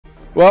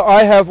Well,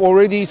 I have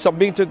already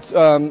submitted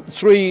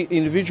three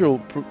individual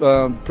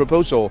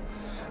proposals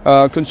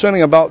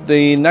concerning about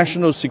the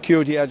national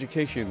security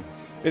education.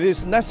 It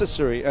is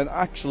necessary, and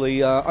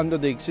actually under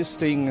the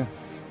existing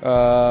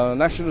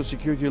national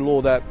security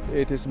law, that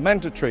it is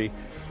mandatory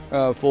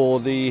for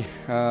the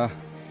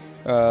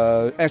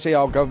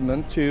SAR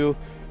government to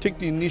take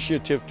the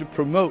initiative to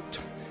promote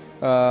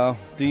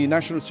the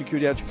national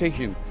security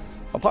education.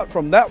 Apart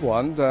from that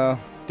one,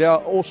 there are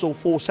also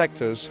four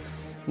sectors,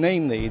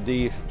 namely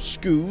the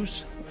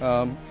schools,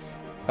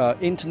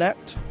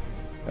 internet,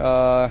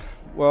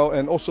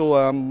 and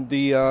also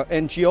the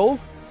NGO,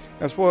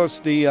 as well as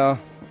the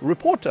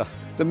reporter,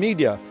 the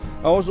media,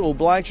 are also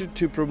obliged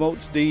to promote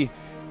the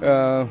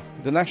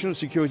national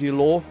security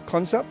law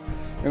concept,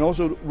 and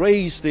also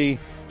raise the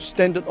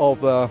standard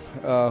of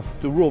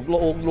the rule of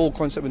law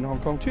concept in Hong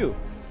Kong too.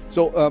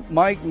 So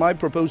my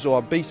proposal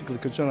are basically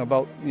concerned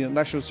about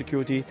national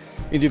security,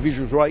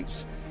 individuals'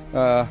 rights,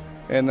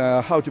 and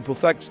how to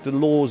protect the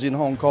laws in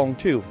Hong Kong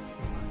too.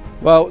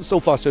 Well,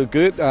 so far so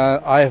good.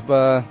 I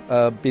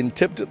have been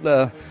tipped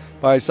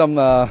by some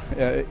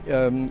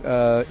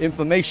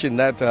information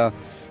that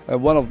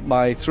one of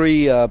my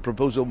three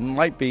proposals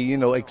might be,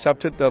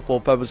 accepted for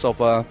purpose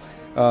of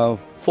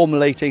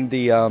formulating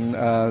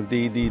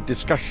the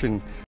discussion.